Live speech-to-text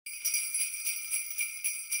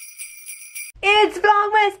It's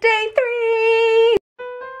Vlogmas Day 3!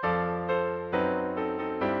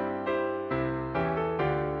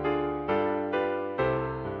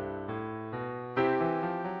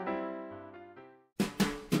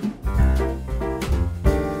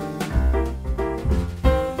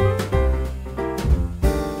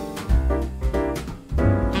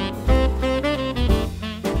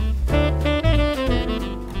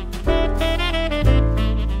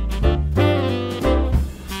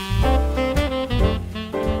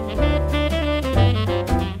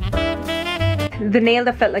 The nail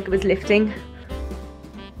that felt like it was lifting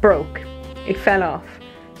broke. It fell off.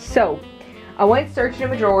 So I went searching in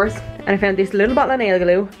my drawers and I found this little bottle of nail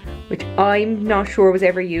glue, which I'm not sure was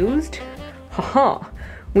ever used. Haha,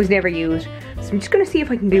 was never used. So I'm just gonna see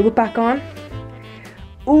if I can glue it back on.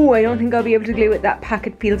 Oh, I don't think I'll be able to glue it. That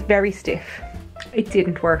packet feels very stiff. It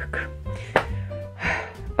didn't work.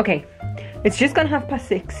 Okay, it's just gone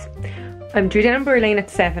 6:30. I'm due down in Burr Lane at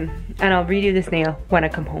 7 and I'll redo this nail when I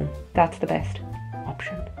come home. That's the best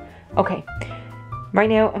option. Okay, right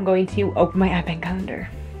now I'm going to open my advent calendar.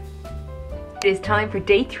 It is time for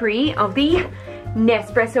day 3 of the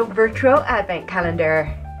Nespresso virtual advent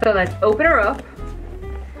calendar. So let's open her up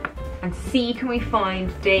and see, can we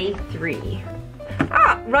find day 3?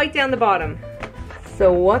 Ah, right down the bottom.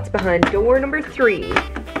 So what's behind door number 3?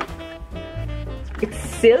 It's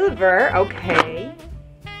silver, okay.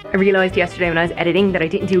 I realised yesterday when I was editing that I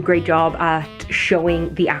didn't do a great job at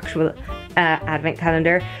showing the actual advent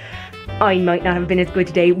calendar. I might not have been as good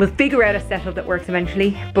today. We'll figure out a setup that works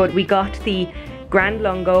eventually. But we got the Grand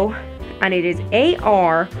Lungo and it is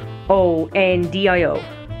Arondio.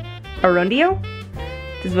 Arundio?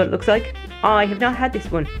 This is what it looks like. I have not had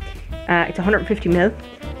this one. It's 150ml.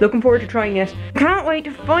 Looking forward to trying it. Can't wait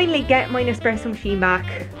to finally get my Nespresso machine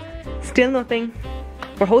back. Still nothing.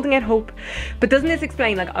 We're holding out hope. But doesn't this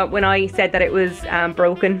explain, like when I said that it was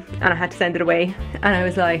broken and I had to send it away, and I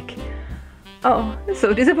was like, oh,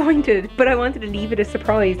 so disappointed. But I wanted to leave it a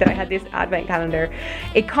surprise that I had this advent calendar.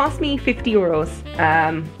 It cost me 50 euros,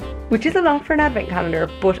 which is a lot for an advent calendar,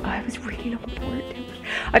 but I was really looking forward to it.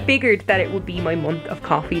 I figured that it would be my month of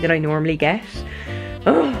coffee that I normally get.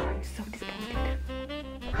 Oh, I'm so disappointed.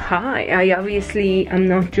 Hi, I obviously am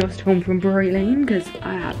not just home from Burr Lane because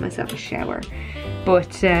I had myself a shower.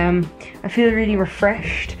 But I feel really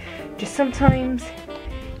refreshed. Just sometimes,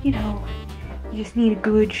 you know, you just need a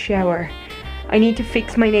good shower. I need to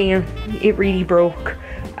fix my nail. It really broke.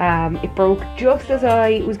 It broke just as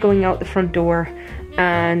I was going out the front door,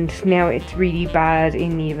 and now it's really bad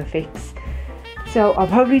in need of a fix. So I'll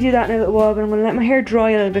probably do that in a little while, but I'm gonna let my hair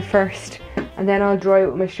dry a little bit first, and then I'll dry it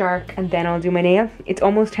with my shark, and then I'll do my nail. It's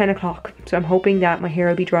almost 10 o'clock, so I'm hoping that my hair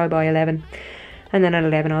will be dry by 11, and then at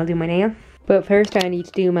 11 I'll do my nail. But first I need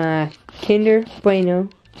to do my Kinder Bueno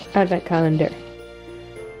advent calendar.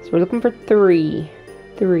 So we're looking for 3.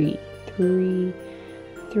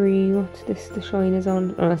 What's this? The shine is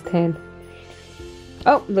on. Oh, that's 10.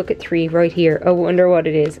 Oh, look at 3 right here. I wonder what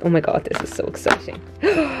it is. Oh my god, this is so exciting.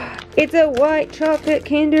 It's a white chocolate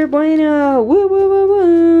Kinder Bueno. Woo woo woo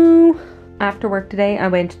woo. After work today, I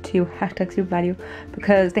went to #SuperValue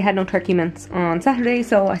because they had no turkey mince on Saturday,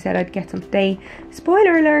 so I said I'd get some today.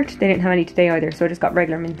 Spoiler alert, they didn't have any today either, so I just got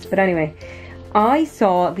regular mince. But anyway, I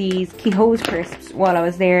saw these Kehoe's crisps while I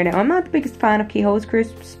was there. Now, I'm not the biggest fan of Kehoe's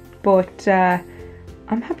crisps, but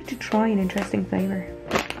I'm happy to try an interesting flavour.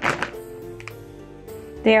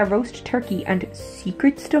 They are roast turkey and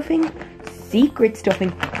secret stuffing. Secret stuffing?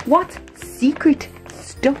 What secret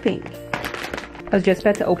stuffing? I was just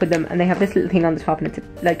about to open them and they have this little thing on the top and it's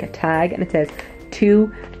like a tag and it says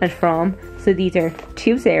to and from. So these are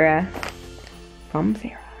to Sarah, from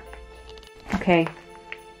Sarah. Okay.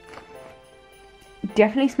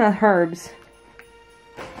 Definitely smell herbs.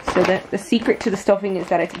 So the secret to the stuffing is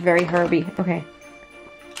that it's very herby. Okay.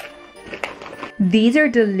 These are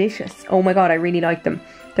delicious. Oh my god, I really like them.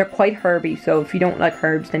 They're quite herby, so if you don't like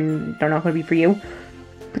herbs then they're not going to be for you.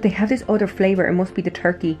 But they have this other flavour. It must be the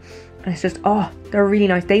turkey. And it's just, oh, they're really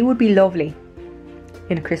nice. They would be lovely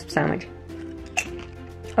in a crisp sandwich.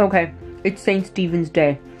 Okay, it's St. Stephen's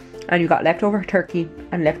Day. And you've got leftover turkey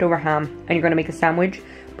and leftover ham. And you're going to make a sandwich,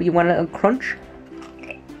 but you want a little crunch.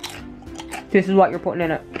 This is what you're putting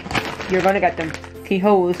in it. You're going to get them.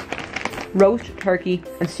 Kehoe's roast turkey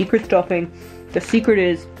and secret stuffing. The secret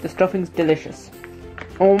is the stuffing's delicious.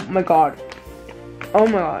 Oh my god. Oh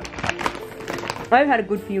my god. I've had a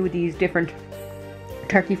good few of these different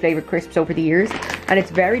turkey flavoured crisps over the years, and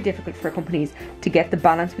it's very difficult for companies to get the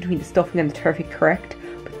balance between the stuffing and the turkey correct,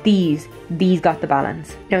 but these got the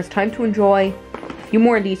balance. Now it's time to enjoy a few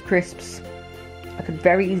more of these crisps. I could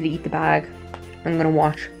very easily eat the bag. I'm gonna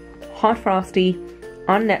watch Hot Frosty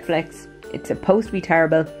on Netflix. It's supposed to be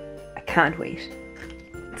terrible. I can't wait.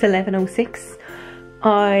 It's 11:06.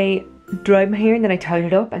 I dried my hair and then I tied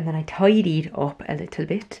it up and then I tidied up a little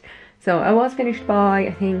bit. So I was finished by,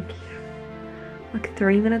 I think, like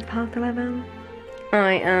 3 minutes past 11.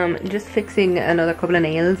 I am just fixing another couple of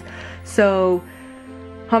nails. So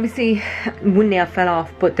obviously one nail fell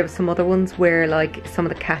off, but there were some other ones where like some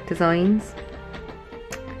of the cat designs.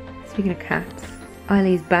 Speaking of cats,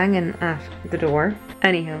 Eileen's banging at the door.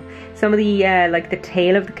 Anyhow, some of the like the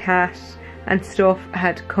tail of the cat and stuff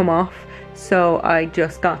had come off, so I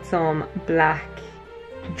just got some black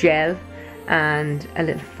gel and a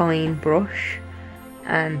little fine brush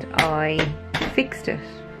and I fixed it.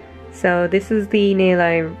 So this is the nail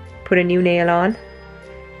I put a new nail on.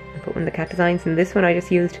 I put one of the cat designs, and this one I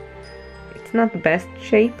just used, it's not the best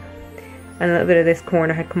shape, and a little bit of this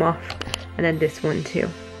corner had come off, and then this one too.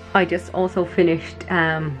 I just also finished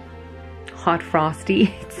Hot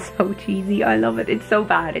Frosty. It's so cheesy, I love it. It's so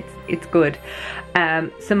bad, it's good.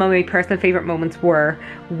 Some of my personal favourite moments were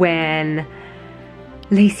when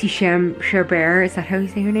Lacey Chabert, is that how you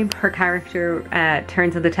say her name? Her character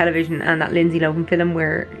turns on the television and that Lindsay Lohan film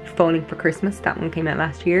where Falling for Christmas, that one came out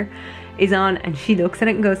last year, is on, and she looks at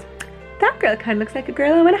it and goes, that girl kind of looks like a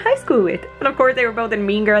girl I went to high school with. And of course they were both in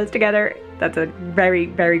Mean Girls together. That's a very,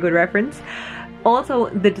 very good reference. Also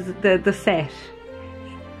the set.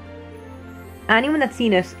 Anyone that's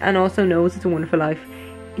seen it and also knows It's a Wonderful Life,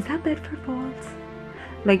 is that Bedford Falls?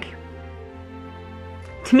 Like,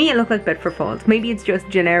 to me it looked like Bedford Falls. Maybe it's just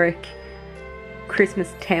generic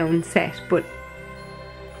Christmas town set, but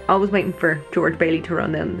I was waiting for George Bailey to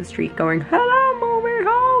run down the street going, hello movie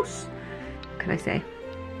house. What can I say?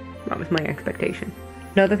 That was my expectation.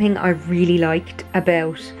 Another thing I really liked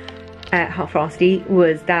about Hot Frosty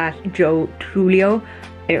was that Joe Trulio,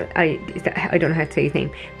 I don't know how to say his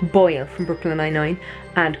name, Boyle from Brooklyn Nine-Nine,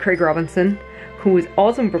 and Craig Robinson, who was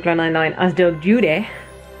also in Brooklyn Nine-Nine as Doug Judy,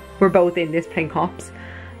 were both in this playing cops,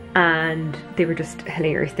 and they were just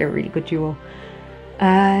hilarious. They're a really good duo.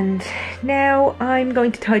 And now I'm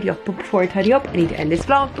going to tidy up, but before I tidy up I need to end this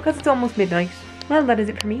vlog because it's almost midnight. Well, that is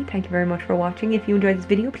it for me. Thank you very much for watching. If you enjoyed this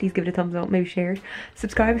video, please give it a thumbs up, maybe share it.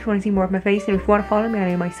 Subscribe if you want to see more of my face, and if you want to follow me on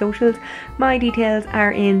any of my socials, my details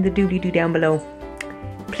are in the doobly-doo down below.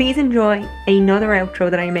 Please enjoy another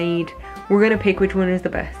outro that I made. We're going to pick which one is the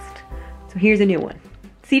best. So here's a new one.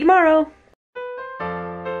 See you tomorrow!